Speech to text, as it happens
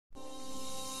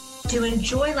to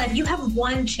enjoy life. You have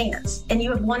one chance and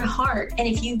you have one heart. And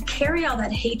if you carry all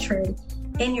that hatred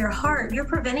in your heart, you're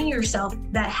preventing yourself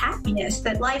that happiness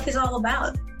that life is all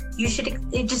about. You should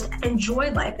just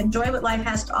enjoy life, enjoy what life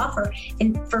has to offer.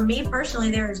 And for me personally,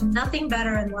 there is nothing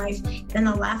better in life than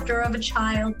the laughter of a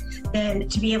child, than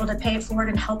to be able to pay it forward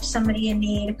and help somebody in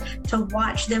need, to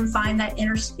watch them find that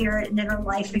inner spirit and inner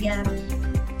life again.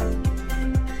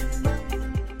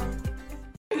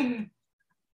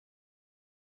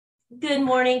 Good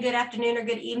morning, good afternoon, or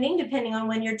good evening, depending on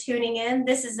when you're tuning in.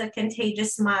 This is a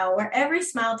Contagious Smile, where every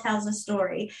smile tells a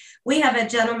story. We have a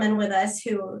gentleman with us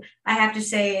who I have to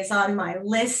say is on my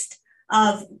list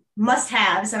of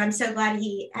must-haves, and I'm so glad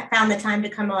he found the time to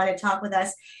come on and talk with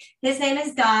us. His name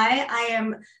is Guy. I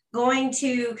am going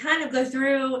to kind of go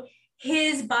through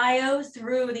his bio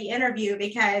through the interview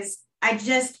because I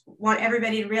just want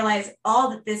everybody to realize all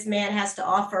that this man has to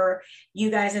offer you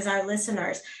guys as our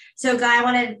listeners. So, Guy, I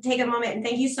want to take a moment and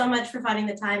thank you so much for finding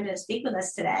the time to speak with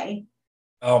us today.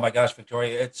 Oh, my gosh,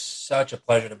 Victoria, it's such a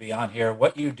pleasure to be on here.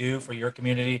 What you do for your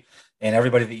community and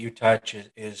everybody that you touch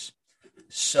is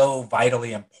so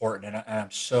vitally important, and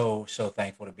I'm so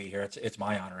thankful to be here. It's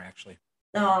my honor, actually.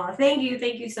 Oh, thank you.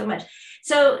 Thank you so much.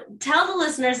 So tell the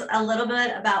listeners a little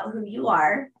bit about who you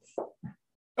are.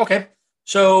 Okay.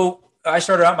 So I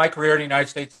started out my career in the United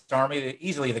States Army,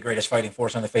 easily the greatest fighting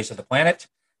force on the face of the planet.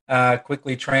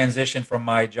 Quickly transitioned from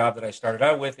my job that I started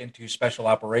out with into special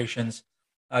operations.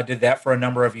 Did that for a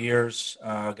number of years.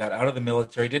 Got out of the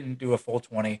military, didn't do a full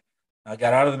 20.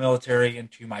 Got out of the military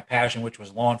into my passion, which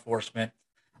was law enforcement.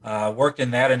 Worked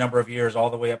in that a number of years, all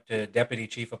the way up to deputy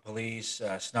chief of police,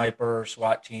 sniper,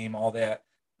 SWAT team, all that,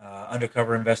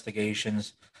 undercover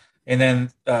investigations. And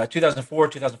then 2004,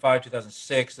 2005,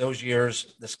 2006, those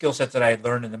years, the skill sets that I had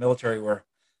learned in the military were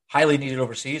highly needed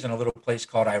overseas in a little place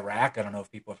called Iraq. I don't know if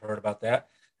people have heard about that.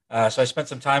 So I spent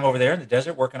some time over there in the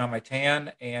desert working on my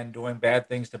tan and doing bad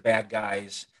things to bad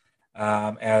guys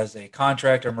as a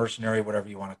contractor, mercenary, whatever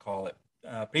you want to call it.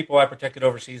 People I protected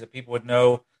overseas that people would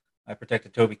know. I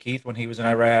protected Toby Keith when he was in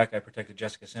Iraq. I protected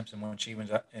Jessica Simpson when she was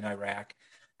in Iraq.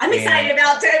 I'm excited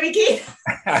about Toby Keith.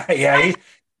 Yeah,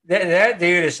 that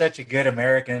dude is such a good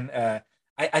American.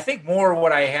 I think more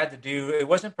what I had to do, it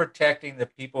wasn't protecting the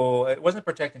people. It wasn't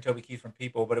protecting Toby Keith from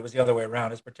people, but it was the other way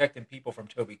around. It's protecting people from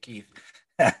Toby Keith.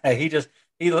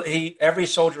 he every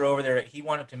soldier over there, he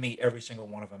wanted to meet every single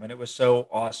one of them. And it was so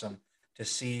awesome to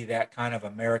see that kind of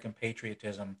American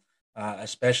patriotism,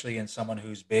 especially in someone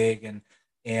who's big and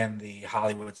in the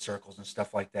Hollywood circles and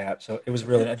stuff like that. So it was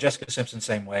really, Jessica Simpson,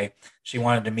 same way. She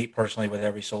wanted to meet personally with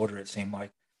every soldier, it seemed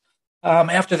like.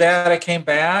 After that, I came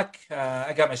back.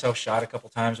 I got myself shot a couple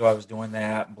times while I was doing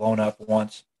that and blown up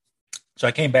once. So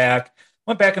I came back,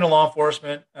 went back into law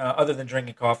enforcement, other than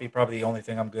drinking coffee, probably the only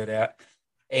thing I'm good at,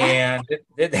 and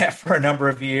did that for a number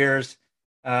of years.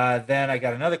 Then I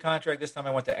got another contract. This time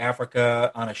I went to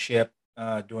Africa on a ship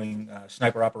doing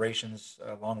sniper operations,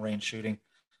 long-range shooting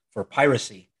for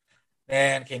piracy.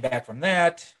 Then came back from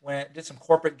that, did some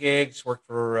corporate gigs, worked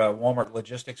for Walmart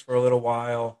Logistics for a little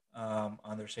while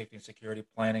on their safety and security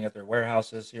planning at their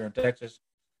warehouses here in Texas.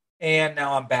 And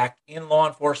now I'm back in law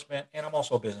enforcement, and I'm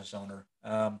also a business owner.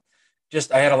 I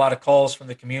had a lot of calls from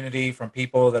the community, from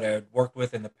people that I had worked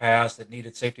with in the past that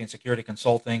needed safety and security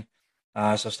consulting. So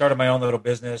I started my own little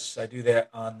business. I do that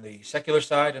on the secular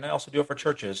side, and I also do it for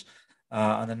churches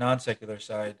on the non-secular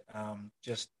side.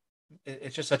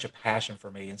 It's just such a passion for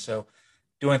me. And so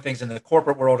doing things in the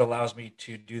corporate world allows me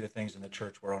to do the things in the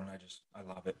church world. And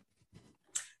I love it.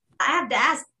 I have to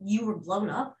ask, you were blown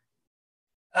up?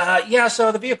 Yeah.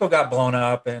 So the vehicle got blown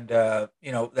up and,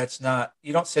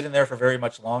 you don't sit in there for very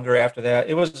much longer after that.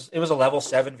 It was a level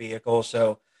 7 vehicle.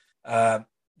 So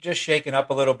just shaken up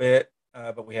a little bit,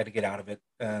 but we had to get out of it.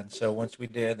 And so once we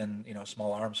did, then,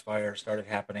 small arms fire started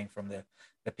happening from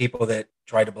the people that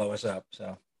tried to blow us up.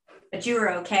 So. But you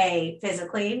were okay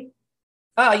physically?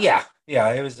 Yeah,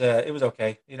 it was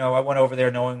okay. I went over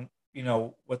there knowing,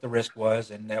 what the risk was,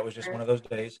 and that was just one of those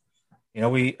days.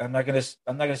 I'm not gonna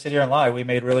sit here and lie. We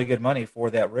made really good money for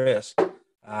that risk,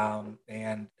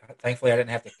 and thankfully I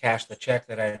didn't have to cash the check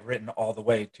that I had written all the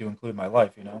way to include my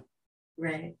life.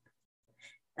 Right.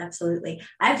 Absolutely.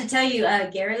 I have to tell you,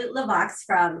 Gary LeVox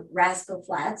from Rascal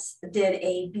Flatts did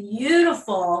a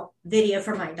beautiful video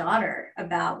for my daughter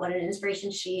about what an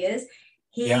inspiration she is.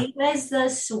 He was the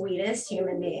sweetest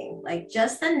human being, like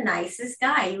just the nicest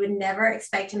guy. You would never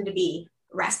expect him to be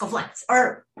Rascal Flatts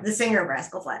or the singer of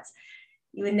Rascal Flatts.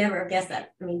 You would never have guessed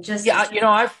that. I mean,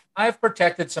 I've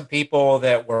protected some people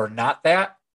that were not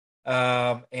that.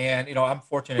 And I'm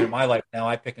fortunate in my life now.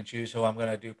 I pick and choose who I'm going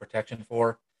to do protection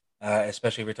for.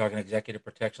 Especially if we're talking executive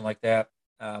protection like that.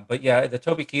 But yeah, the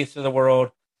Toby Keiths of the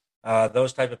world,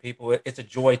 those type of people, it's a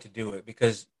joy to do it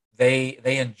because they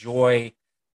enjoy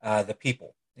the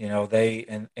people.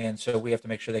 And so we have to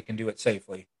make sure they can do it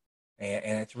safely,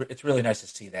 and it's really nice to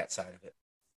see that side of it.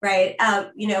 Right.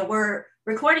 We're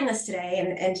recording this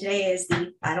today, and today is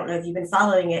I don't know if you've been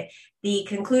following it, the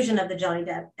conclusion of the Johnny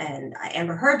Depp and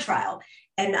Amber Heard trial.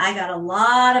 And I got a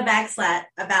lot of backslash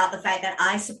about the fact that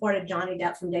I supported Johnny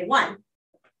Depp from day one.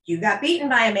 You got beaten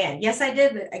by a man. Yes, I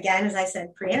did. But again, as I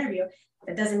said pre-interview,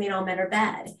 that doesn't mean all men are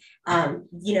bad.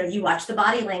 You watch the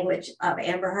body language of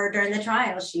Amber Heard during the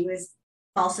trial. She was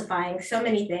falsifying so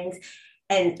many things.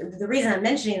 And the reason I'm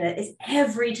mentioning that is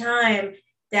every time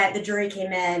that the jury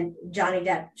came in, Johnny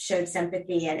Depp showed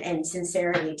sympathy and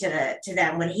sincerity to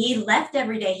them. When he left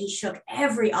every day, he shook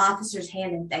every officer's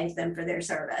hand and thanked them for their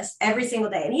service every single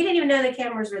day. And he didn't even know the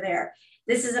cameras were there.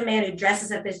 This is a man who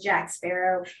dresses up as Jack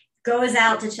Sparrow, goes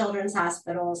out to children's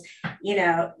hospitals,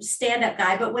 stand-up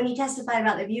guy. But when he testified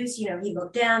about the abuse, he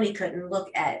looked down, he couldn't look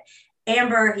at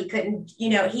Amber, he couldn't,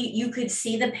 you could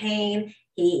see the pain.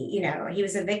 He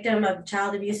was a victim of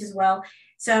child abuse as well.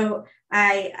 So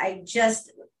I just,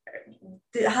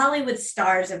 the Hollywood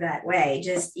stars of that way,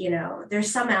 just,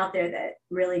 there's some out there that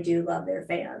really do love their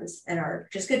fans and are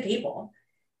just good people.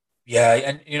 Yeah,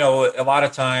 and a lot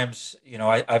of times,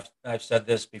 I've said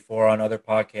this before on other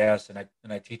podcasts,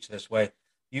 and I teach this way.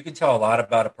 You can tell a lot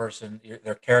about a person,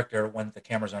 their character, when the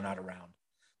cameras are not around.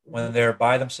 When they're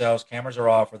by themselves, cameras are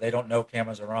off, or they don't know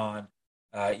cameras are on.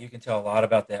 You can tell a lot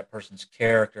about that person's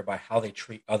character by how they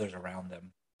treat others around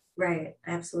them. Right,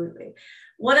 absolutely.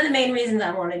 One of the main reasons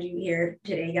I wanted you here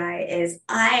today, Guy, is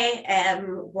I am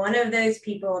one of those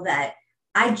people that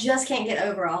I just can't get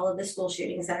over all of the school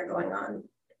shootings that are going on.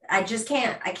 I just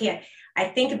can't. I can't. I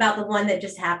think about the one that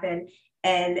just happened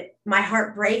and my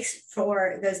heart breaks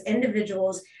for those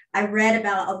individuals. I read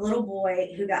about a little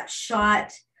boy who got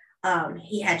shot.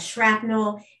 He had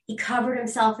shrapnel. He covered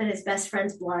himself in his best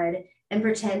friend's blood and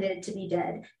pretended to be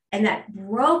dead. And that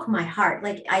broke my heart.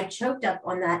 Like I choked up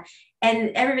on that. And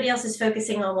everybody else is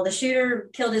focusing on, well, the shooter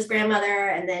killed his grandmother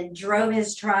and then drove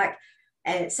his truck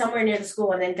and somewhere near the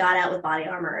school and then got out with body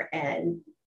armor and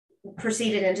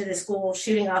proceeded into the school,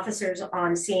 shooting officers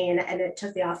on scene. And it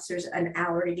took the officers an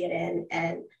hour to get in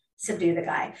and subdue the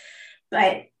guy.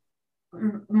 But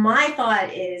my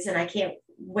thought is, and I can't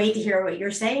wait to hear what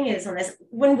you're saying is on this,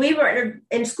 when we were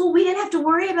in school, we didn't have to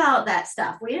worry about that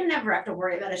stuff. We didn't ever have to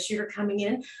worry about a shooter coming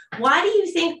in. Why do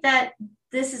you think that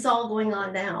this is all going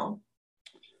on now?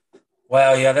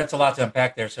 Well, yeah, that's a lot to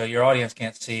unpack there. So your audience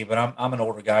can't see, but I'm an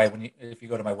older guy. If you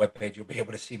go to my webpage, you'll be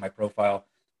able to see my profile.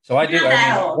 So I do.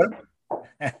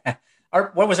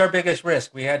 What was our biggest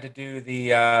risk? We had to do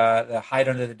the hide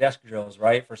under the desk drills,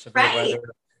 right, for severe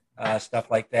weather,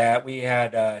 stuff like that. We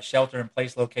had shelter in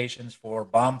place locations for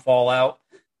bomb fallout.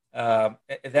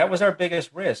 That was our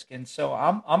biggest risk. And so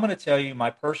I'm going to tell you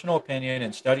my personal opinion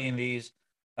in studying these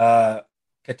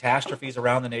catastrophes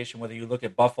around the nation. Whether you look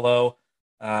at Buffalo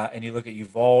and you look at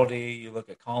Uvalde, you look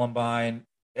at Columbine,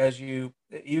 as you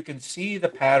can see the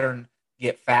pattern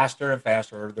get faster and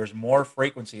faster. There's more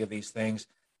frequency of these things.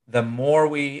 The more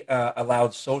we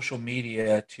allowed social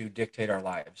media to dictate our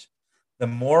lives, the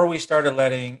more we started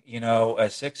letting, a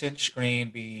 6-inch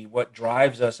screen be what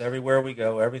drives us everywhere we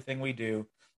go, everything we do.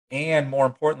 And more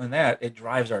important than that, it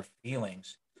drives our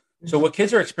feelings. So what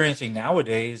kids are experiencing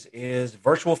nowadays is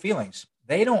virtual feelings.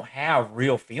 They don't have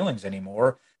real feelings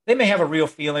anymore. They may have a real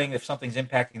feeling if something's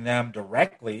impacting them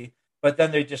directly, but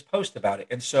then they just post about it.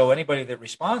 And so anybody that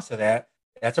responds to that,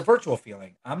 that's a virtual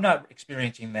feeling. I'm not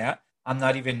experiencing that. I'm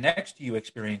not even next to you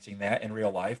experiencing that in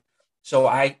real life. So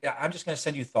I'm just going to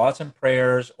send you thoughts and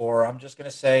prayers, or I'm just going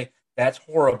to say that's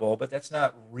horrible, but that's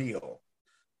not real.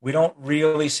 We don't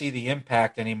really see the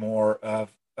impact anymore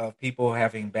of people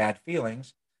having bad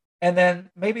feelings. And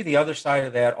then maybe the other side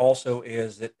of that also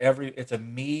is that it's a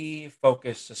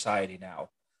me-focused society now.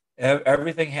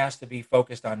 Everything has to be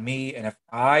focused on me. And if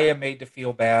I am made to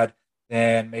feel bad,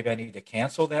 then maybe I need to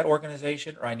cancel that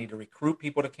organization, or I need to recruit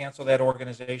people to cancel that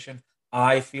organization.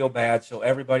 I feel bad. So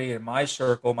everybody in my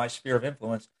circle, my sphere of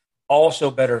influence,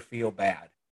 also better feel bad.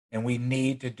 And we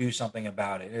need to do something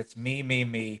about it. It's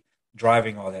me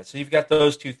driving all that. So you've got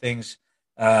those two things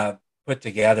put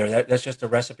together. That's just a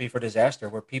recipe for disaster,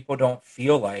 where people don't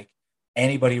feel like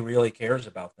anybody really cares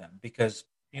about them because,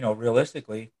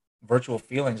 realistically, virtual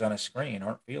feelings on a screen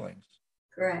aren't feelings.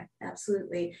 Correct.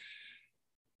 Absolutely.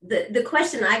 The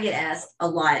question I get asked a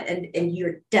lot, and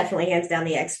you're definitely hands down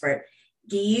the expert,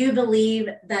 do you believe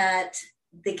that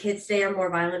the kids today are more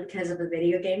violent because of the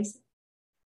video games?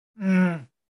 I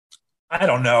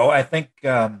don't know. I think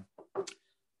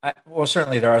Well,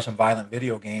 certainly there are some violent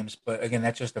video games, but again,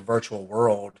 that's just a virtual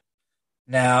world.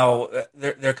 Now,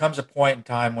 there comes a point in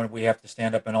time when we have to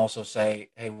stand up and also say,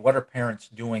 hey, what are parents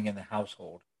doing in the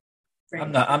household? Right.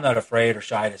 I'm not afraid or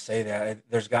shy to say that.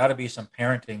 There's got to be some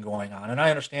parenting going on, and I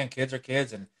understand kids are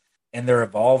kids and they're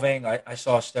evolving. I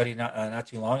saw a study not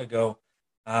too long ago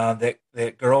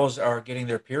that girls are getting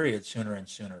their periods sooner and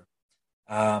sooner.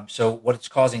 So what's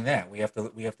causing that? We have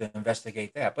to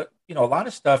investigate that. But a lot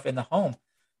of stuff in the home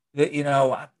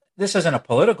that this isn't a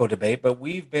political debate, but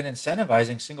we've been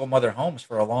incentivizing single mother homes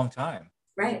for a long time.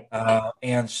 Right.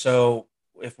 And so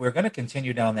if we're going to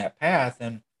continue down that path,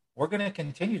 then we're going to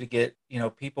continue to get,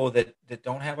 people that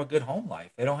don't have a good home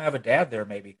life. They don't have a dad there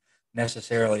maybe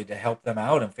necessarily to help them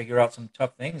out and figure out some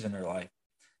tough things in their life.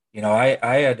 I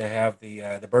had to have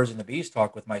the birds and the bees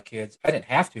talk with my kids. I didn't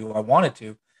have to. I wanted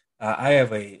to. I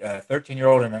have a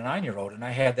 13-year-old and a 9-year-old, and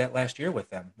I had that last year with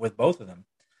them, with both of them,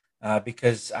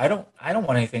 because I don't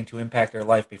want anything to impact their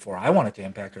life before I want it to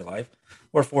impact their life.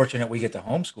 We're fortunate we get to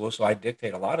homeschool, so I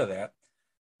dictate a lot of that.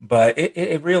 But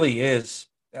it really is.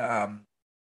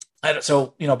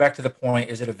 So back to the point: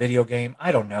 is it a video game?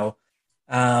 I don't know.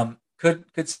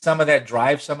 Could some of that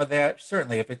drive some of that?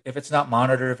 Certainly, if it's not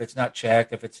monitored, if it's not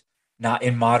checked, if it's not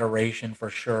in moderation, for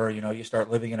sure. You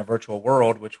start living in a virtual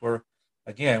world, which we're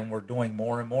doing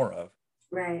more and more of.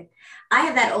 Right. I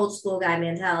have that old school guy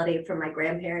mentality from my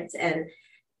grandparents, and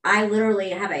I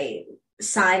literally have a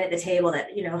sign at the table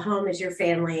that, home is your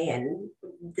family and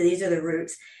these are the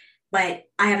roots. But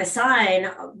I have a sign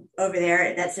over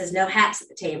there that says no hats at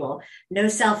the table, no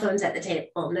cell phones at the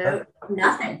table, no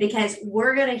nothing, because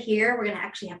we're going to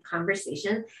actually have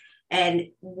conversation. And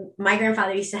my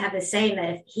grandfather used to have this saying that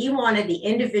if he wanted the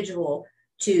individual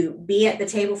to be at the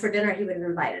table for dinner, he would have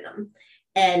invited them.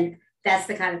 And that's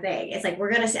the kind of thing. It's like,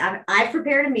 we're going to, I've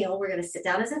prepared a meal. We're going to sit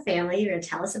down as a family. You're going to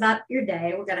tell us about your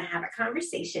day. We're going to have a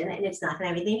conversation, and it's not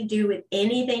going to have anything to do with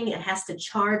anything that has to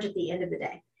charge at the end of the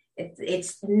day.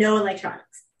 It's no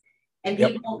electronics. And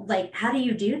people like, how do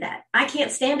you do that? I can't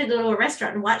stand to go to a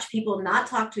restaurant and watch people not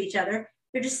talk to each other.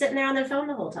 They're just sitting there on their phone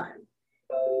the whole time.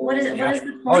 What is it? Yeah. What is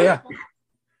the point? Oh yeah.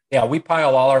 Yeah. We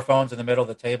pile all our phones in the middle of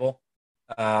the table.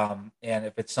 And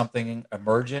if it's something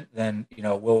emergent, then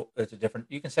it's a different.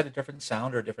 You can set a different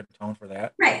sound or a different tone for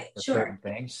that. Right. For Sure. certain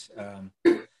things.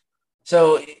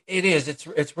 So it is.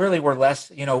 It's really we're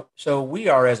less. So we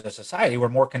are as a society. We're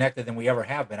more connected than we ever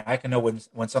have been. I can know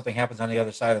when something happens on the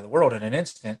other side of the world in an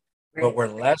instant. Right. But we're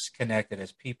less connected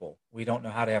as people. We don't know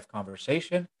how to have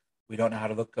conversation. We don't know how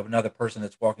to look at another person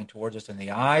that's walking towards us in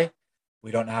the eye.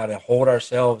 We don't know how to hold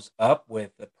ourselves up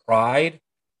with the pride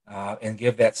and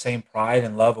give that same pride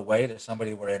and love away to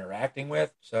somebody we're interacting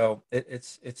with. So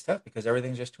it's tough because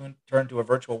everything's just turned to a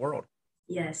virtual world.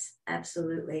 Yes,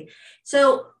 absolutely.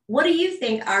 So, what do you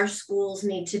think our schools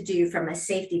need to do from a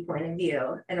safety point of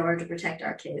view in order to protect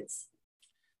our kids?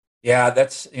 Yeah,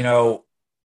 that's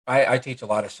I teach a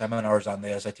lot of seminars on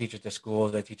this. I teach it to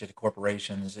schools. I teach it to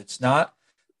corporations.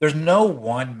 There's no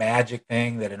one magic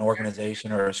thing that an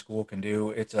organization or a school can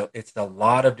do. It's a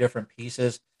lot of different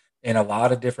pieces and a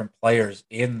lot of different players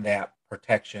in that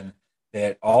protection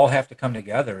that all have to come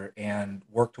together and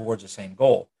work towards the same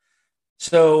goal.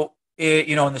 So,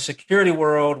 in the security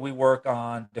world, we work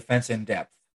on defense in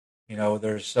depth.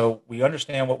 So we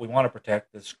understand what we want to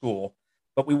protect, the school,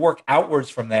 but we work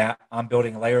outwards from that on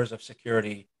building layers of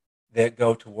security that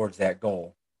go towards that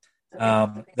goal.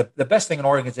 The best thing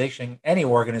any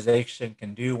organization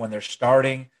can do when they're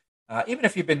starting, even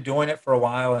if you've been doing it for a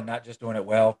while and not just doing it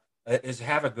well, is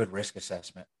have a good risk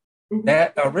assessment. Mhm.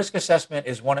 That risk assessment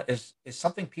is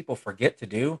something people forget to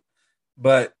do,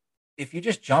 but if you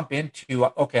just jump into,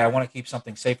 okay, I want to keep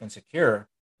something safe and secure.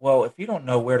 Well, if you don't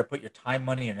know where to put your time,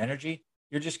 money, and energy,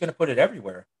 you're just going to put it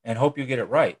everywhere and hope you get it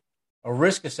right. A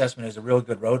risk assessment is a real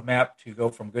good roadmap to go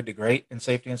from good to great in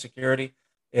safety and security.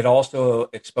 It also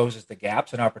exposes the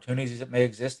gaps and opportunities that may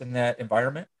exist in that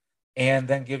environment, and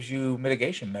then gives you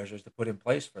mitigation measures to put in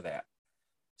place for that.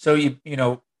 So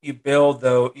you build,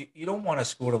 though, you don't want a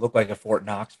school to look like a Fort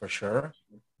Knox for sure,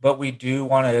 but we do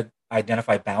want to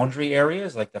identify boundary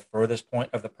areas like the furthest point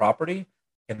of the property.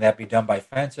 Can that be done by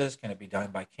fences? Can it be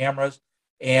done by cameras?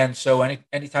 And so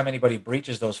anytime anybody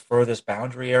breaches those furthest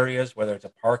boundary areas, whether it's a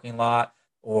parking lot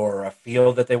or a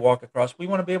field that they walk across, we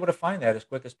want to be able to find that as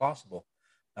quick as possible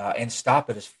and stop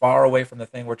it as far away from the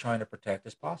thing we're trying to protect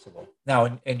as possible.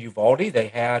 Now, in Uvalde, they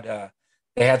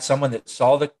had someone that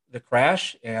saw the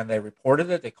crash and they reported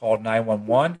it. They called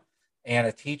 911 and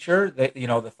a teacher.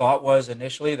 The thought was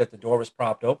initially that the door was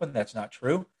propped open. That's not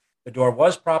true. The door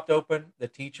was propped open. The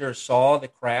teacher saw the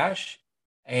crash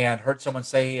and heard someone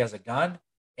say he has a gun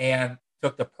and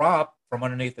took the prop from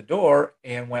underneath the door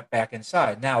and went back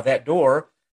inside. Now that door,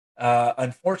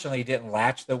 unfortunately, didn't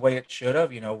latch the way it should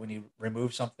have. When you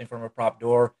remove something from a prop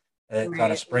door, it's on a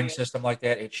Right, spring system like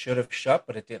that. It should have shut,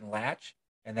 but it didn't latch,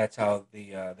 and that's how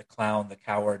the clown, the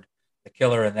coward, the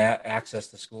killer, and that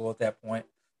accessed the school at that point.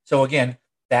 So again,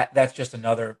 that's just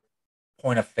another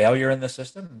point of failure in the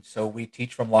system. So we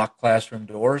teach from locked classroom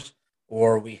doors,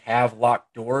 or we have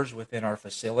locked doors within our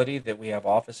facility that we have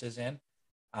offices in,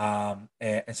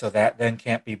 and so that then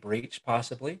can't be breached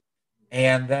possibly.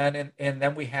 And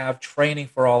then we have training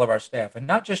for all of our staff, and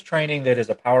not just training that is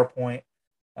a PowerPoint,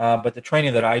 but the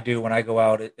training that I do when I go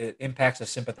out, it impacts the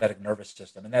sympathetic nervous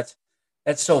system, and that's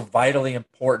so vitally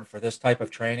important for this type of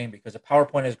training because a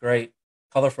PowerPoint is great,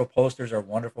 colorful posters are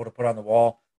wonderful to put on the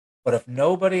wall, but if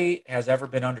nobody has ever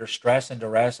been under stress and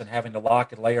duress and having to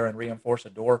lock and layer and reinforce a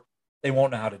door, they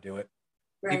won't know how to do it.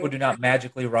 People right. do not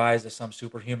magically rise to some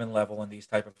superhuman level in these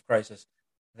type of crises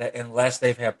that unless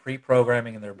they've had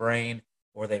pre-programming in their brain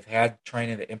or they've had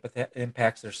training that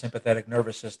impacts their sympathetic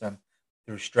nervous system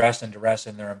through stress and duress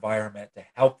in their environment to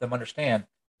help them understand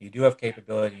you do have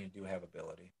capability, you do have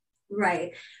ability.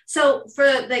 Right. So for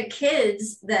the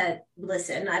kids that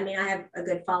listen, I mean, I have a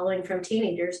good following from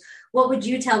teenagers. What would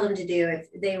you tell them to do if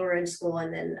they were in school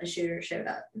and then a shooter showed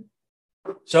up?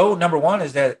 So number one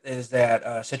is that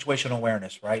situational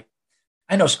awareness, right?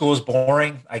 I know school is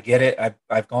boring. I get it.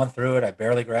 I've gone through it. I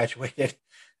barely graduated,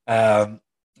 um,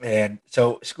 and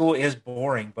so school is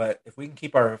boring. But if we can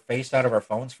keep our face out of our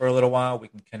phones for a little while, we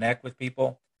can connect with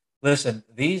people. Listen,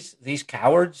 these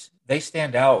cowards, they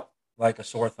stand out like a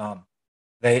sore thumb.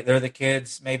 They're the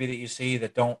kids maybe that you see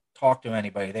that don't talk to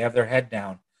anybody. They have their head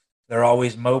down. They're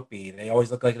always mopey. They always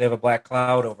look like they have a black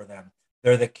cloud over them.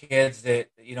 They're the kids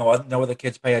that no other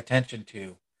kids pay attention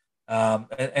to,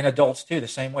 and adults too. The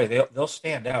same way they'll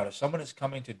stand out. If someone is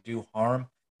coming to do harm,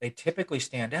 they typically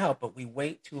stand out. But we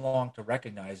wait too long to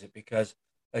recognize it because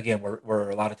again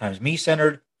we're a lot of times me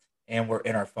centered, and we're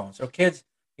in our phones. So kids,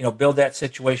 build that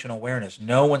situational awareness.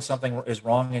 Know when something is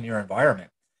wrong in your environment.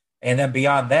 And then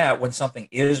beyond that, when something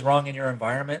is wrong in your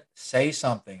environment, say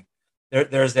something.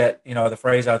 There's that, the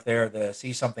phrase out there, the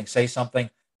see something, say something.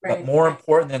 But Right. more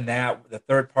important than that, the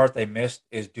third part they missed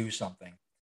is do something.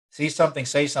 See something,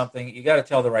 say something. You got to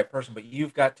tell the right person, but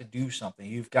you've got to do something.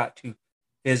 You've got to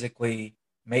physically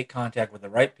make contact with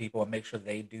the right people and make sure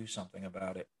they do something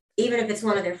about it. Even if it's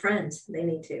one of their friends, they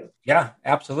need to. Yeah,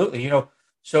 absolutely.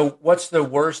 So what's the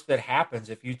worst that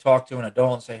happens if you talk to an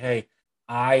adult and say, "Hey,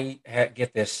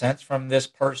 get this sense from this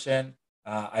person.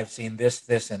 I've seen this,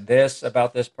 this, and this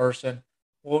about this person."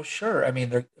 Well, sure. I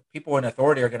mean, people in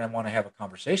authority are going to want to have a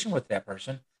conversation with that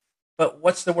person. But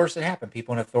what's the worst that happened?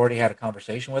 People in authority had a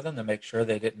conversation with them to make sure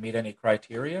they didn't meet any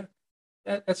criteria.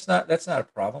 That's not a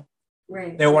problem.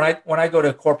 Right. When I go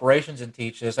to corporations and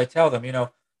teach this, I tell them,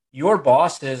 your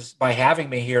bosses by having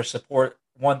me here support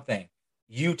one thing: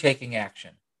 you taking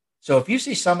action. So if you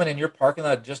see someone in your parking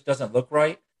lot that just doesn't look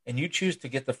right, and you choose to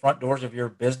get the front doors of your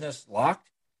business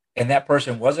locked, and that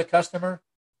person was a customer,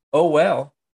 oh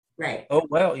well, Right. oh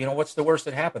well. What's the worst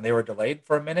that happened? They were delayed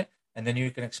for a minute, and then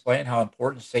you can explain how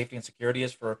important safety and security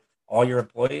is for all your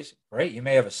employees. Great, you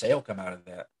may have a sale come out of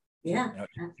that. Yeah,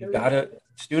 You've got absolutely.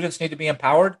 to. Students need to be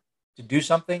empowered to do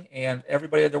something, and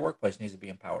everybody at their workplace needs to be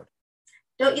empowered.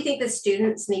 Don't you think the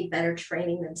students need better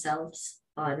training themselves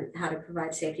on how to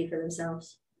provide safety for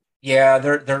themselves? Yeah,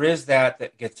 there is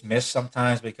that gets missed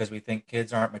sometimes because we think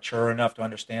kids aren't mature enough to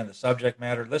understand the subject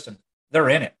matter. Listen, they're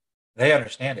in it. They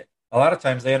understand it. A lot of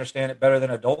times they understand it better than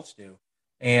adults do.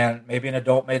 And maybe an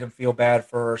adult made them feel bad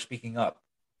for speaking up.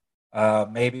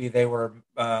 Maybe they were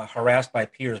harassed by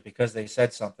peers because they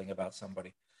said something about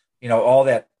somebody. All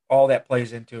that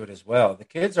plays into it as well. The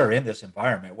kids are in this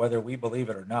environment, whether we believe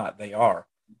it or not, they are.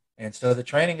 And so the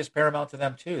training is paramount to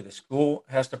them too. The school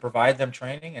has to provide them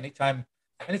training. Anytime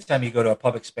you go to a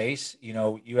public space, you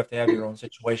have to have your own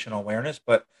situational awareness.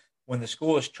 But when the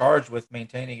school is charged with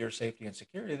maintaining your safety and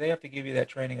security, they have to give you that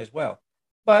training as well.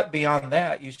 But beyond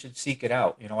that, you should seek it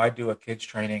out. I do a kids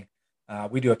training.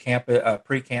 We do a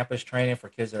pre-campus training for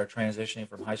kids that are transitioning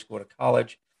from high school to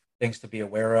college, things to be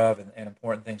aware of and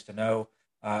important things to know.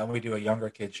 And we do a younger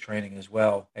kids training as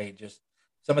well. Hey, just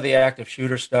some of the active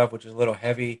shooter stuff, which is a little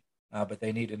heavy, but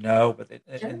they need to know.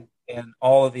 Sure. And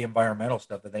all of the environmental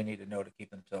stuff that they need to know to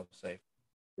keep themselves safe.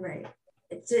 Right.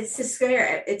 It's so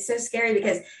scary. It's so scary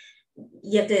because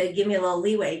you have to give me a little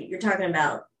leeway. You're talking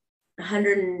about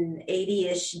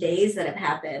 180-ish days that have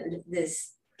happened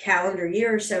this calendar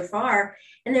year so far,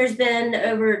 and there's been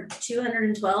over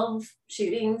 212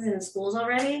 shootings in schools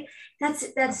already.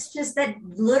 That's just that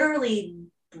literally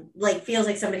like feels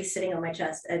like somebody's sitting on my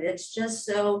chest, and it's just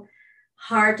so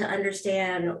hard to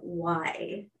understand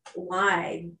why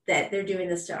that they're doing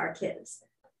this to our kids.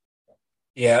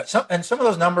 Yeah, some of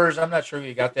those numbers, I'm not sure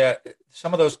you got that.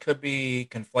 Some of those could be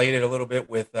conflated a little bit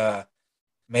with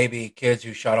maybe kids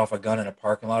who shot off a gun in a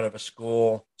parking lot of a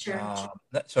school. Sure.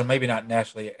 So maybe not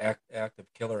naturally active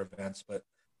killer events, but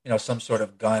some sort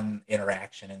of gun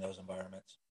interaction in those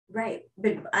environments. Right.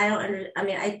 But I don't I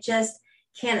mean, I just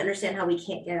can't understand how we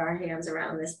can't get our hands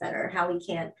around this better, how we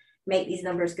can't make these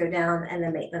numbers go down and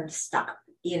then make them stop.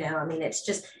 I mean, it's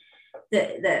just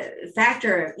the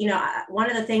factor, one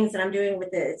of the things that I'm doing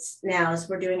with this now is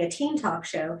we're doing a teen talk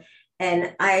show.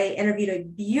 And I interviewed a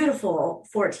beautiful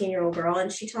 14-year-old girl,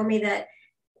 and she told me that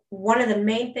one of the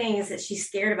main things that she's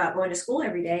scared about going to school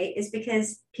every day is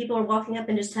because people are walking up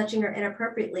and just touching her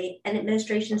inappropriately, and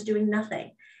administration's doing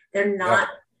nothing. They're Yep. not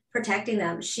protecting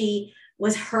them. She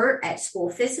was hurt at school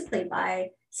physically by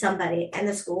somebody, and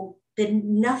the school did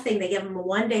nothing. They gave them a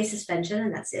 1-day suspension,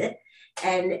 and that's it.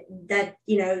 And that,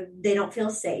 they don't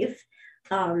feel safe.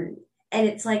 And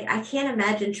it's like, I can't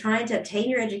imagine trying to obtain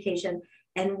your education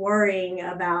and worrying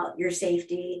about your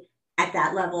safety at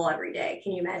that level every day.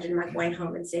 Can you imagine my going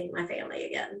home and seeing my family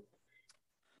again?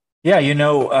 Yeah,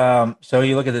 so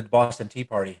you look at the Boston Tea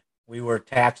Party. We were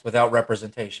taxed without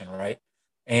representation, right?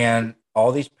 And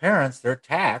all these parents, they're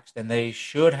taxed and they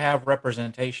should have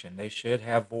representation. They should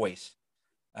have voice.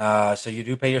 So you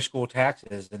do pay your school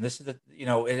taxes. And this is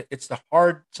it's the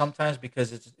hard sometimes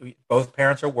because both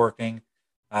parents are working.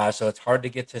 So it's hard to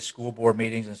get to school board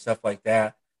meetings and stuff like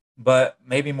that. But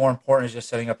maybe more important is just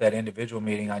setting up that individual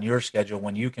meeting on your schedule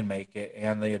when you can make it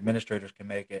and the administrators can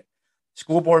make it.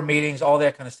 School board meetings, all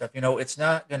that kind of stuff. It's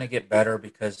not going to get better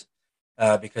because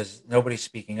nobody's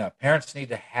speaking up. Parents need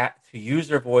to use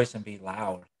their voice and be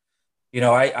loud.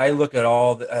 I look at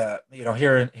all the,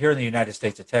 here in the United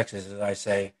States of Texas, as I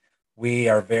say, we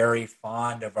are very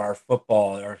fond of our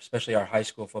football, or especially our high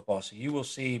school football. So you will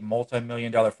see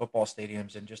multi-million-dollar football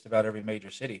stadiums in just about every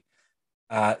major city.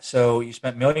 So you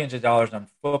spent millions of dollars on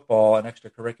football and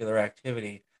extracurricular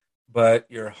activity, but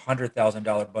your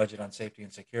 $100,000 budget on safety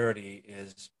and security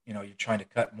is, you're trying to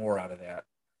cut more out of that.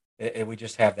 We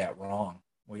just have that wrong.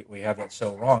 We have that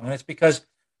so wrong. And it's because,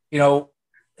 you know,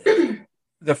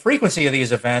 the frequency of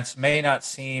these events may not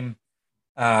seem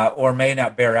or may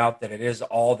not bear out that it is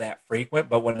all that frequent,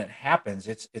 but when it happens,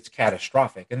 it's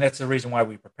catastrophic. And that's the reason why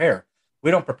we prepare.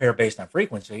 We don't prepare based on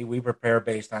frequency. We prepare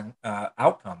based on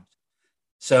outcomes.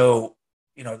 So,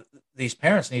 these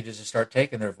parents need to just start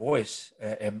taking their voice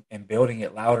and building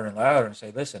it louder and louder and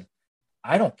say, listen,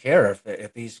 I don't care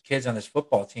if these kids on this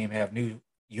football team have new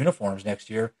uniforms next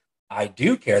year. I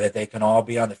do care that they can all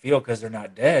be on the field because they're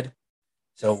not dead.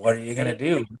 So what are you going to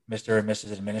do, Mr. and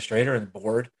Mrs. Administrator and the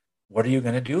board? What are you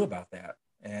going to do about that?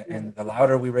 And the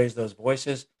louder we raise those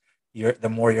voices, the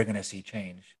more you're going to see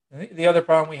change. The other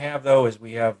problem we have, though, is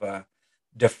we have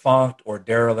defunct or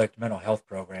derelict mental health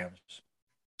programs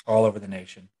all over the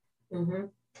nation. Mm-hmm.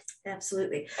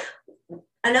 Absolutely.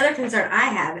 Another concern I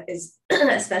have is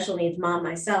a special needs mom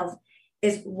myself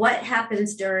is what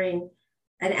happens during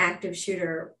an active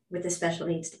shooter with the special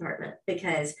needs department,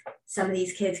 because some of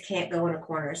these kids can't go in a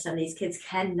corner. Some of these kids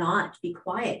cannot be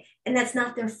quiet, and that's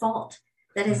not their fault.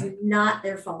 That is not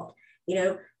their fault.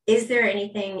 Is there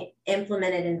anything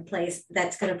implemented in place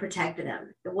that's going to protect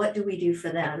them? What do we do for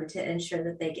them to ensure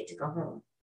that they get to go home?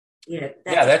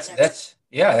 That's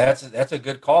a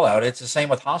good call out. It's the same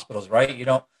with hospitals,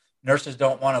 right? Nurses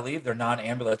don't want to leave their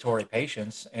non-ambulatory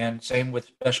patients, and same with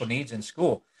special needs in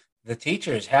school. The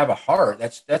teachers have a heart.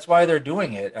 That's why they're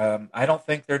doing it. I don't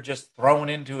think they're just thrown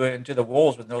into the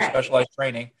wolves with no specialized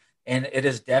training. And it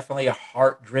is definitely a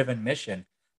heart-driven mission.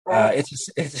 It's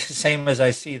the same as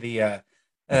I see the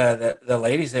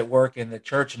ladies that work in the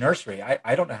church nursery.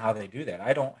 I don't know how they do that.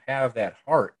 I don't have that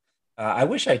heart. I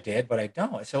wish I did, but I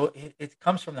don't. So it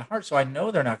comes from the heart. So I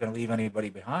know they're not going to leave anybody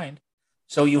behind.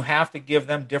 So you have to give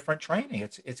them different training.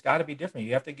 It's got to be different.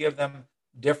 You have to give them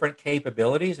different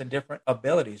capabilities and different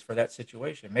abilities for that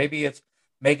situation. Maybe it's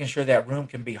making sure that room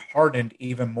can be hardened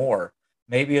even more.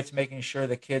 Maybe it's making sure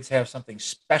the kids have something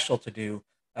special to do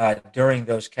during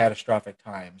those catastrophic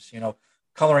times.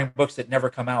 Coloring books that never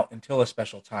come out until a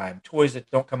special time, toys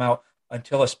that don't come out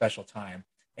until a special time,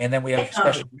 and then we have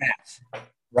special mats,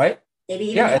 right? Maybe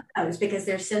even those because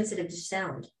they're sensitive to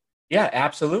sound. Yeah,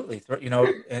 absolutely.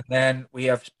 And then we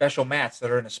have special mats that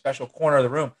are in a special corner of the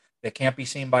room that can't be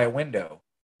seen by a window.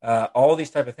 All these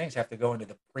type of things have to go into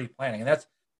the pre-planning, and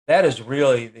that is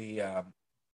really the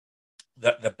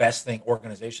best thing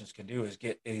organizations can do is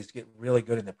get really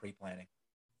good in the pre-planning.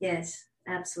 Yes,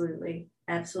 absolutely,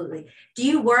 absolutely. Do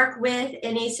you work with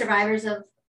any survivors of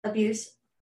abuse?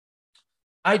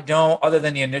 I don't, other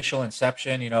than the initial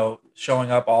inception,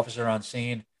 showing up, officer on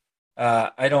scene.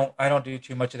 I don't do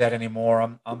too much of that anymore.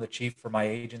 I'm the chief for my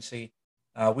agency.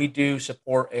 We do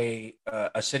support a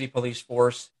city police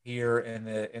force here in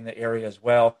the area as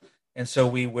well, and so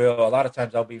we will. A lot of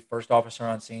times, I'll be first officer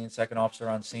on scene, second officer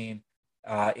on scene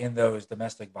in those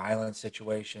domestic violence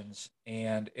situations,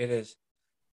 and it is.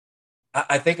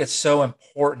 I think it's so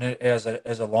important as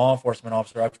a law enforcement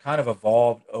officer. I've kind of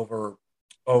evolved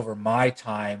over my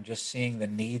time, just seeing the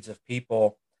needs of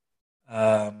people.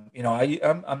 I'm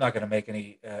not going to make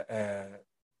any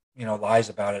lies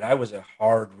about it. I was a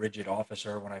hard, rigid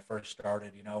officer when I first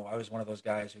started. I was one of those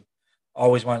guys who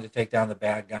always wanted to take down the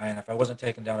bad guy, and if I wasn't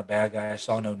taking down a bad guy, I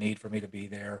saw no need for me to be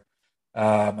there.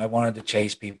 I wanted to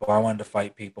chase people. I wanted to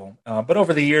fight people. But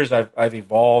over the years, I've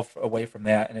evolved away from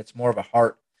that, and it's more of a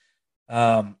heart.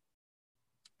 Um,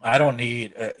 I don't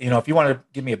need, if you want to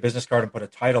give me a business card and put a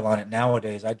title on it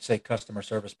nowadays, I'd say customer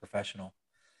service professional,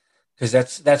 because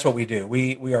that's what we do.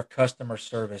 We are customer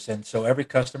service, and so every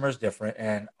customer is different,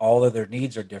 and all of their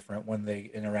needs are different when they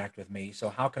interact with me. So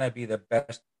how can I be the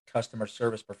best customer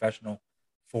service professional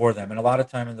for them? And a lot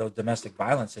of time in those domestic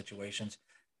violence situations,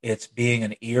 it's being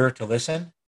an ear to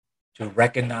listen, to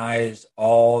recognize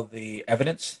all the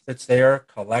evidence that's there,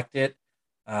 collect it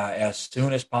as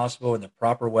soon as possible in the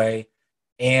proper way.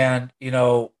 And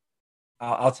I'll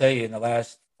tell you, in the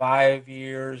last 5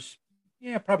 years,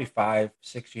 yeah, probably 5,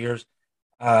 6 years,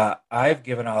 I've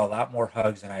given out a lot more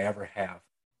hugs than I ever have.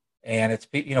 And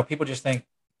people just think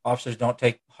officers don't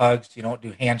take hugs, you don't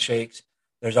do handshakes.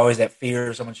 There's always that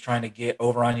fear someone's trying to get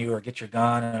over on you or get your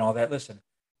gun and all that. Listen,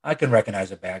 I can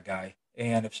recognize a bad guy.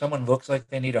 And if someone looks like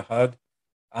they need a hug,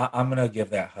 I'm going to give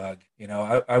that hug.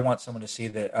 I want someone to see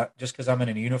that just because I'm in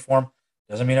a uniform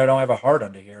doesn't mean I don't have a heart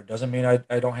under here. Doesn't mean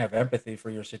I don't have empathy for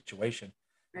your situation.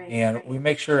 Right, And we right.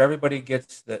 make sure everybody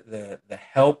gets the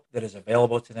help that is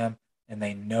available to them, and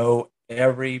they know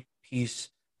every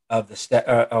piece of the step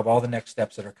of all the next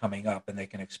steps that are coming up, and they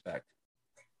can expect.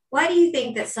 Why do you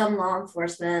think that some law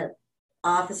enforcement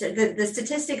the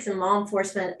statistics in law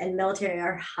enforcement and military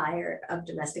are higher of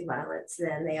domestic violence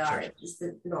than they Sure. are just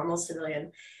the normal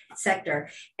civilian sector?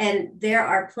 And there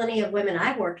are plenty of women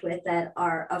I've worked with that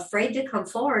are afraid to come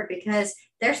forward because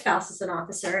their spouse is an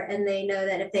officer and they know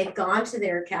that if they've gone to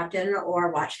their captain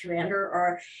or watch commander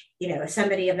or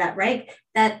somebody of that rank,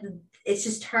 that it's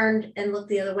just turned and looked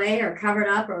the other way or covered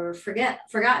up or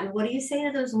forgotten. What do you say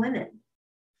to those women?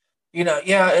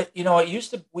 Yeah, it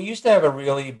used to we used to have a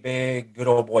really big good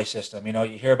old boy system.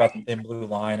 You hear about the thin blue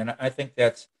line, and I think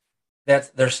that's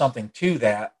there's something to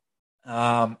that.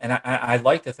 And I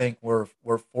like to think we're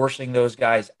forcing those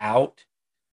guys out.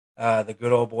 The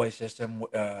good old boy system.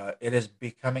 It is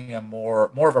becoming a more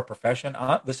of a profession.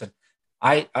 Listen,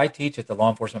 I teach at the Law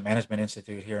Enforcement Management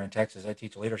Institute here in Texas. I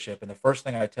teach leadership, and the first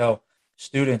thing I tell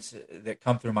students that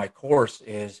come through my course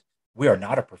is we are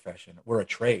not a profession. We're a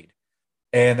trade,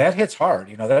 and that hits hard.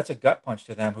 That's a gut punch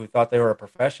to them who thought they were a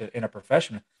profession.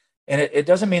 And it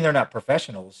doesn't mean they're not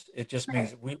professionals. It just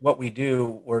means what we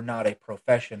do, we're not a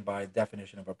profession by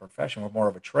definition of a profession. We're more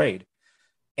of a trade.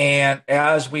 And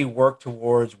as we work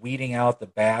towards weeding out the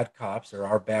bad cops, there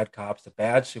are bad cops, the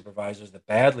bad supervisors, the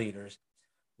bad leaders,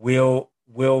 we'll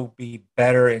be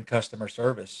better in customer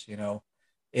service.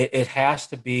 It has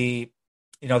to be,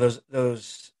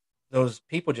 those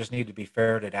people just need to be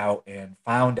ferreted out and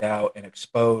found out and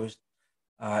exposed.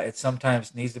 It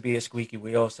sometimes needs to be a squeaky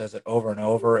wheel, says it over and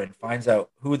over, and finds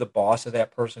out who the boss of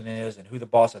that person is and who the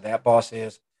boss of that boss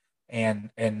is,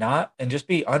 and just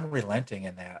be unrelenting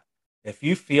in that. If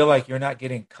you feel like you're not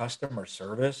getting customer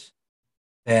service,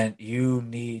 then you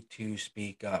need to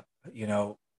speak up.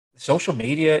 Social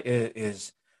media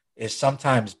is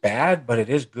sometimes bad, but it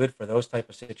is good for those type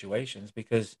of situations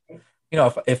because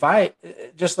if I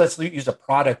just let's use a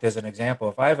product as an example.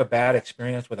 If I have a bad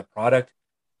experience with a product,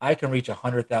 I can reach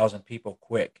 100,000 people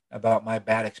quick about my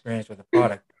bad experience with the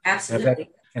product. And if that Absolutely.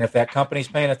 and if that company's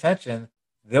paying attention,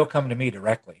 they'll come to me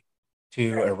directly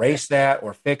to Right. erase that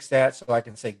or fix that so I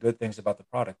can say good things about the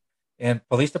product. In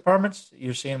police departments,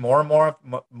 you're seeing more and more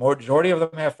majority of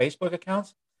them have Facebook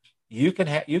accounts. You can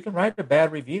write a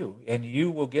bad review and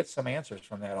you will get some answers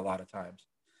from that a lot of times.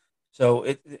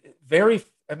 So very,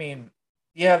 I mean,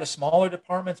 yeah, the smaller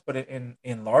departments, but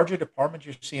in larger departments,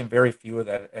 you're seeing very few of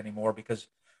that anymore because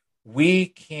we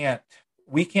can't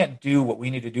we can't do what we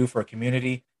need to do for a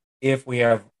community if we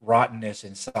have rottenness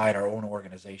inside our own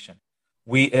organization.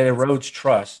 It erodes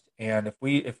trust, and if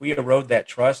we erode that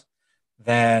trust,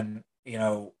 then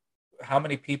how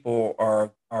many people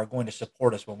are going to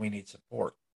support us when we need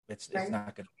support? It's Right.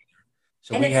 not going to be there.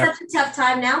 So And we it's have. such a tough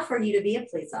time now for you to be a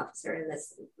police officer in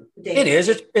this day It and is.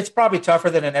 age. It's probably tougher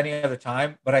than at any other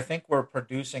time, but I think we're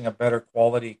producing a better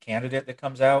quality candidate that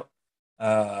comes out.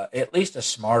 At least a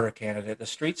smarter candidate. The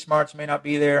street smarts may not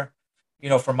be there.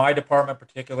 For my department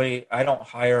particularly, I don't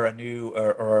hire a new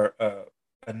or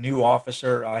a new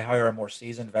officer. I hire a more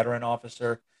seasoned veteran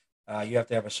officer. You have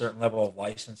to have a certain level of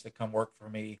license to come work for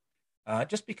me,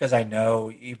 just because I know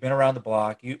you've been around the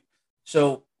block.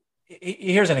 So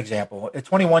here's an example: a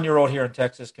 21-year-old here in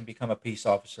Texas can become a peace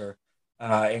officer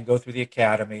and go through the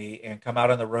academy and come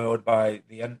out on the road by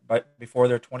the end, before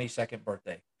their 22nd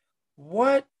birthday.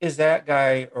 What is that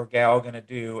guy or gal going to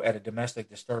do at a domestic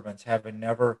disturbance, having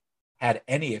never had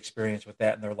any experience with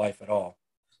that in their life at all?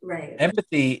 Right.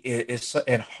 Empathy is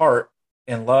and heart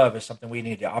and love is something we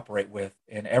need to operate with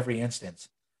in every instance.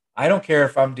 I don't care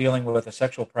if I'm dealing with a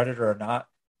sexual predator or not.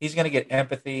 He's going to get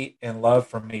empathy and love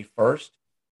from me first,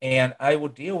 and I will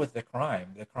deal with the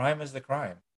crime. The crime is the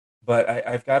crime, but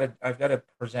I've got to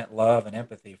present love and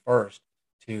empathy first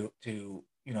to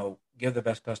give the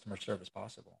best customer service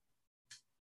possible.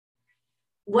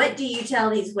 What do you tell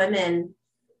these women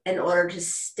in order to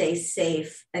stay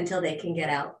safe until they can get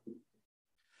out?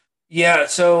 Yeah,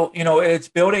 so it's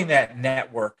building that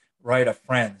network, right, of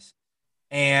friends,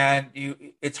 and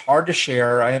it's hard to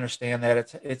share. I understand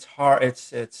that it's hard. It's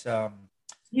sometimes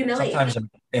Humiliating.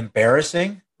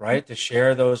 embarrassing, right, to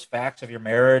share those facts of your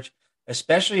marriage,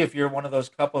 especially if you're one of those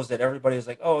couples that everybody's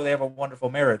like, oh, they have a wonderful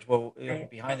marriage. Well, Right.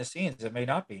 behind the scenes, it may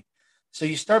not be. So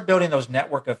you start building those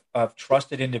network of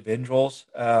trusted individuals,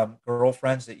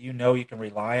 girlfriends that you can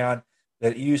rely on,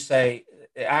 that you say,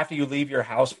 after you leave your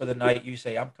house for the night, you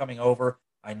say, I'm coming over.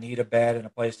 I need a bed and a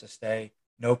place to stay.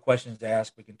 No questions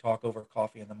asked. We can talk over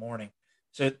coffee in the morning.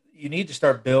 So you need to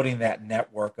start building that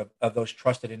network of those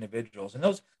trusted individuals. And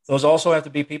those also have to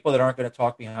be people that aren't going to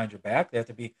talk behind your back. They have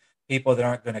to be people that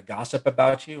aren't going to gossip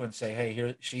about you and say, hey,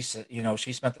 here she said,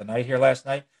 she spent the night here last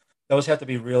night. Those have to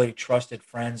be really trusted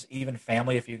friends, even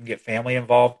family, if you can get family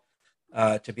involved,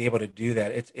 to be able to do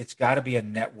that. It's got to be a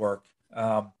network.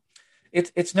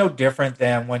 It's no different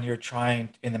than when you're trying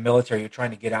in the military. You're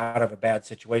trying to get out of a bad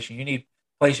situation. You need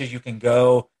places you can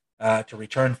go to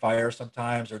return fire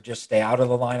sometimes, or just stay out of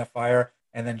the line of fire,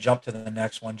 and then jump to the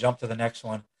next one, jump to the next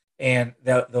one. And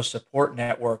those support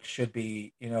networks should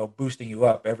be, boosting you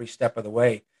up every step of the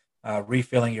way,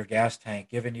 refilling your gas tank,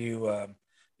 giving you,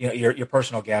 your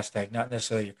personal gas tank, not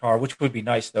necessarily your car, which would be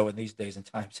nice though in these days and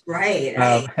times. Right.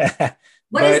 Um,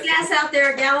 What is but gas out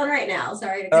there a gallon right now?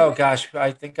 Sorry to cut oh gosh,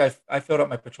 I think I filled up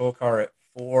my patrol car at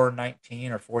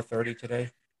 419 or 430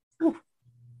 today. Whew.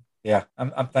 Yeah,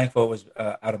 I'm thankful it was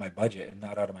out of my budget and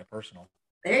not out of my personal.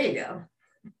 There you go.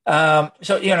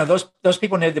 So those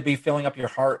people need to be filling up your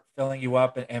heart, filling you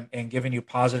up, and giving you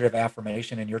positive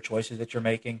affirmation in your choices that you're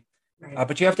making. Right.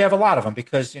 But you have to have a lot of them,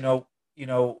 because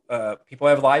people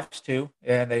have lives too,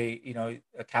 and a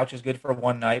couch is good for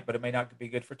one night, but it may not be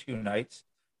good for 2 nights.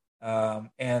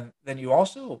 And then you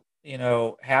also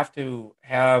have to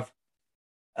have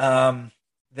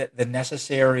the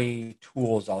necessary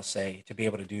tools, I'll say, to be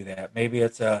able to do that. Maybe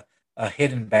it's a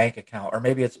hidden bank account, or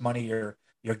maybe it's money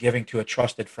you're giving to a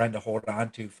trusted friend to hold on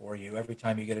to for you. Every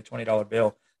time you get a $20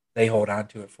 bill, they hold on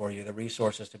to it for you. The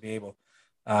resources to be able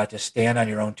to stand on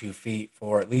your own 2 feet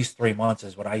for at least 3 months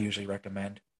is what I usually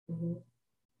recommend. Mm-hmm.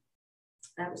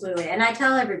 Absolutely. And I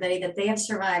tell everybody that they have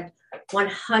survived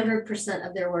 100%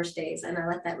 of their worst days. And I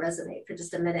let that resonate for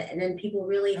just a minute. And then people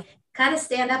really kind of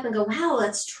stand up and go, wow,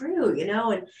 that's true.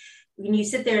 And when you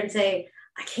sit there and say,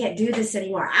 I can't do this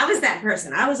anymore. I was that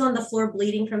person. I was on the floor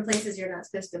bleeding from places you're not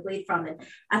supposed to bleed from. And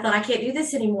I thought, I can't do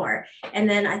this anymore. And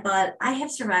then I thought, I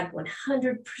have survived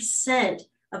 100%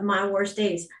 of my worst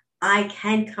days. I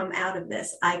can come out of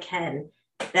this. I can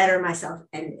better myself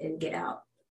and get out.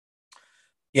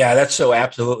 Yeah, that's so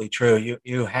absolutely true.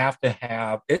 You have to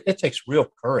have it. It takes real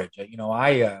courage.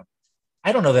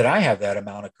 I don't know that I have that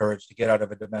amount of courage to get out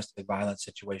of a domestic violence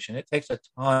situation. It takes a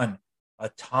ton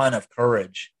of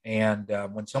courage. And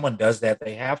when someone does that,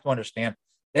 they have to understand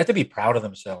they have to be proud of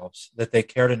themselves, that they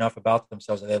cared enough about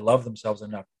themselves, that they love themselves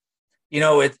enough.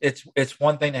 It's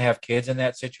one thing to have kids in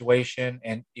that situation,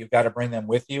 and you've got to bring them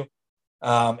with you,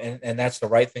 and that's the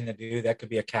right thing to do. That could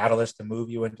be a catalyst to move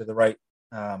you into the right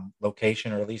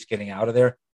location, or at least getting out of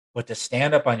there. But to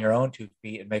stand up on your own 2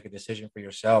 feet and make a decision for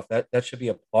yourself, that should be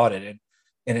applauded,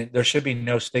 and there should be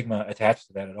no stigma attached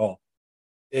to that at all.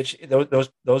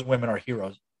 Those women are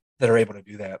heroes that are able to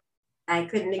do that. I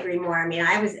couldn't agree more. I mean,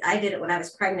 I did it when I was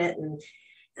pregnant, and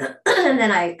and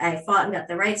then I fought and got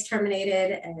the rights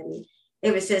terminated, and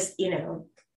it was just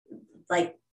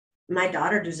like my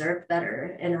daughter deserved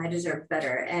better and I deserved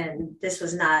better. And this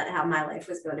was not how my life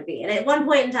was going to be. And at one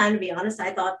point in time, to be honest,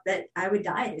 I thought that I would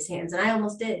die at his hands. And I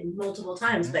almost did multiple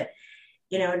times. Mm-hmm. But,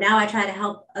 now I try to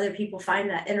help other people find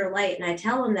that inner light. And I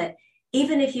tell them that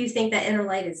even if you think that inner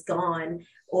light is gone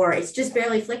or it's just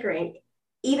barely flickering,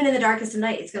 even in the darkest of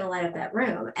night, it's going to light up that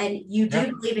room. And you do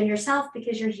Yeah. believe in yourself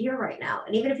because you're here right now.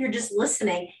 And even if you're just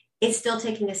listening, it's still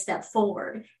taking a step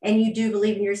forward, and you do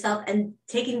believe in yourself, and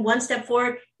taking one step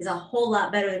forward is a whole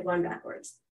lot better than going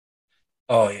backwards.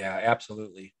 Oh yeah,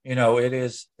 absolutely. It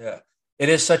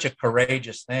is such a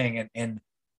courageous thing. And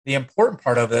the important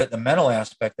part of it, the mental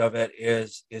aspect of it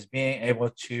is being able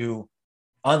to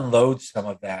unload some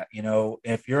of that.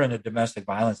 If you're in a domestic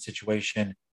violence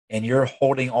situation and you're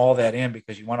holding all that in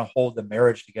because you want to hold the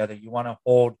marriage together, you want to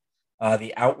hold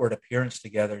the outward appearance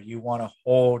together, you want to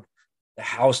hold the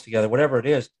house together, whatever it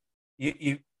is,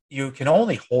 you can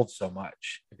only hold so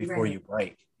much before Right. you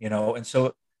break, and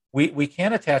so we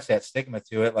can't attach that stigma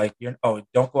to it, like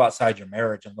don't go outside your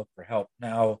marriage and look for help.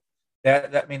 Now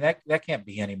that I mean that can't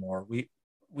be anymore.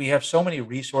 We have so many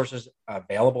resources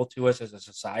available to us as a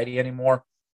society anymore.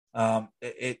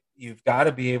 You've got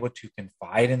to be able to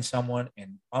confide in someone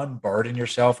and unburden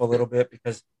yourself a little bit,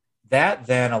 because that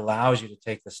then allows you to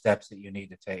take the steps that you need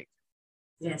to take.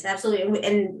 Yes, absolutely.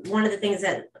 And one of the things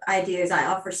that I do is I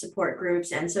offer support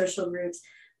groups and social groups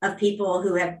of people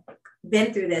who have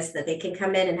been through this, that they can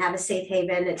come in and have a safe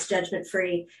haven. It's judgment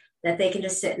free, that they can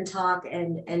just sit and talk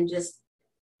and just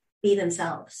be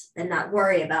themselves and not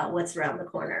worry about what's around the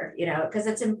corner, because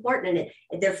it's important.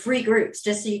 And they're free groups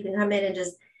just so you can come in and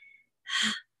just,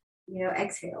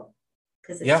 exhale,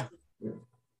 because it's Yeah.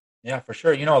 Yeah, for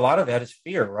sure. A lot of that is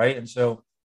fear, right? And so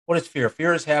what is fear?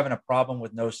 Fear is having a problem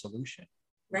with no solution.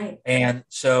 right. And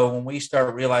so when we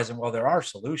start realizing, well, there are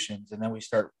solutions, and then we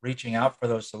start reaching out for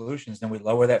those solutions, then we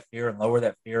lower that fear and lower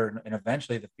that fear. And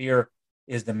eventually the fear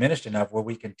is diminished enough where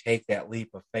we can take that leap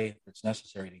of faith that's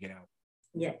necessary to get out.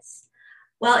 Yes.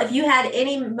 Well, if you had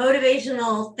any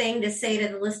motivational thing to say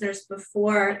to the listeners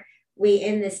before we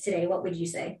end this today, what would you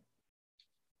say?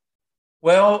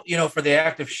 Well, for the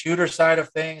active shooter side of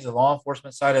things, the law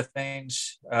enforcement side of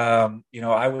things,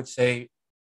 I would say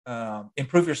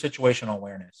improve your situational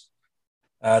awareness.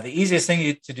 The easiest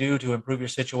thing to do to improve your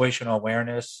situational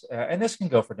awareness, and this can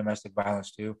go for domestic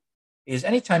violence too, is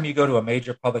anytime you go to a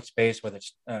major public space, whether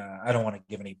it's, I don't want to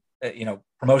give any,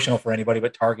 promotional for anybody,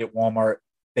 but Target, Walmart,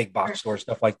 big box stores,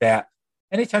 stuff like that.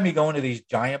 Anytime you go into these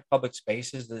giant public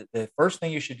spaces, the first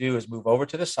thing you should do is move over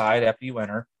to the side after you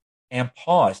enter and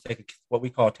pause, what we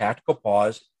call a tactical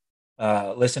pause,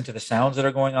 listen to the sounds that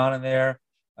are going on in there,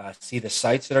 see the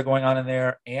sights that are going on in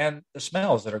there, and the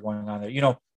smells that are going on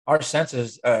there. Our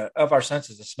senses,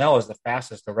 the smell is the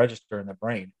fastest to register in the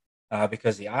brain,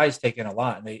 because the eyes take in a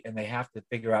lot, and they have to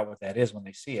figure out what that is when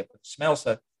they see it. But the smell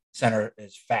center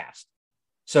is fast.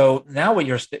 So now what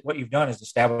you've done is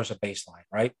establish a baseline,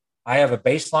 right? I have a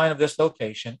baseline of this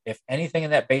location. If anything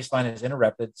in that baseline is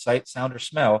interrupted, sight, sound, or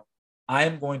smell,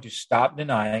 I'm going to stop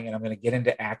denying, and I'm going to get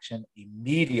into action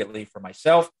immediately for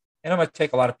myself. And I'm going to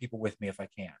take a lot of people with me if I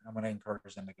can. I'm going to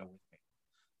encourage them to go with me.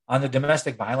 On the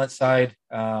domestic violence side,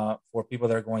 for people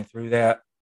that are going through that,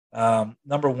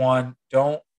 number one,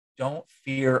 don't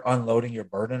fear unloading your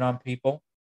burden on people.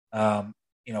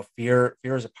 Fear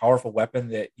is a powerful weapon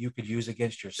that you could use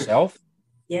against yourself.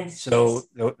 Yes. So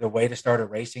the way to start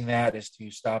erasing that is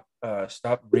to start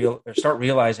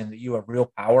realizing that you have real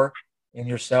power in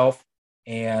yourself.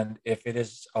 And if it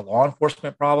is a law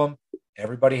enforcement problem,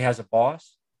 everybody has a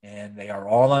boss, and they are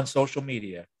all on social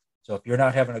media. So if you're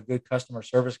not having a good customer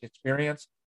service experience,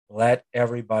 let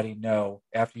everybody know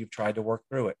after you've tried to work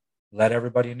through it. Let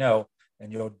everybody know,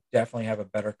 and you'll definitely have a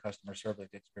better customer service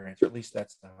experience, or at least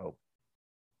that's the hope.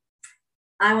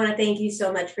 I want to thank you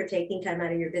so much for taking time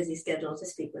out of your busy schedule to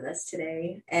speak with us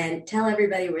today, and tell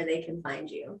everybody where they can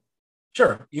find you.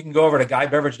 Sure. You can go over to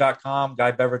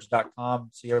guybeverage.com,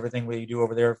 see everything we do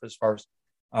over there as far as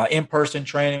in-person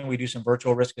training. We do some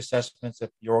virtual risk assessments if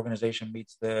your organization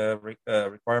meets the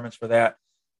requirements for that.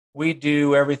 We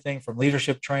do everything from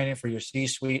leadership training for your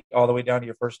C-suite all the way down to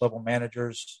your first level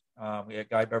managers. We at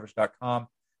guybeverage.com.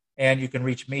 And you can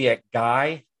reach me at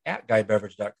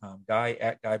guy@guybeverage.com,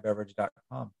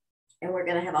 guy@guybeverage.com. And we're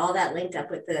going to have all that linked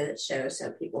up with the show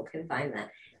so people can find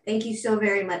that. Thank you so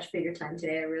very much for your time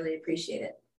today. I really appreciate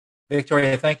it.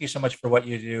 Victoria, thank you so much for what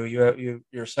you do.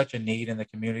 You're such a need in the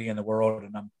community and the world,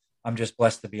 and I'm just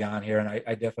blessed to be on here. And I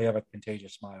definitely have a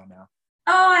contagious smile now.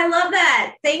 Oh, I love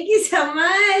that. Thank you so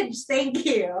much. Thank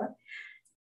you.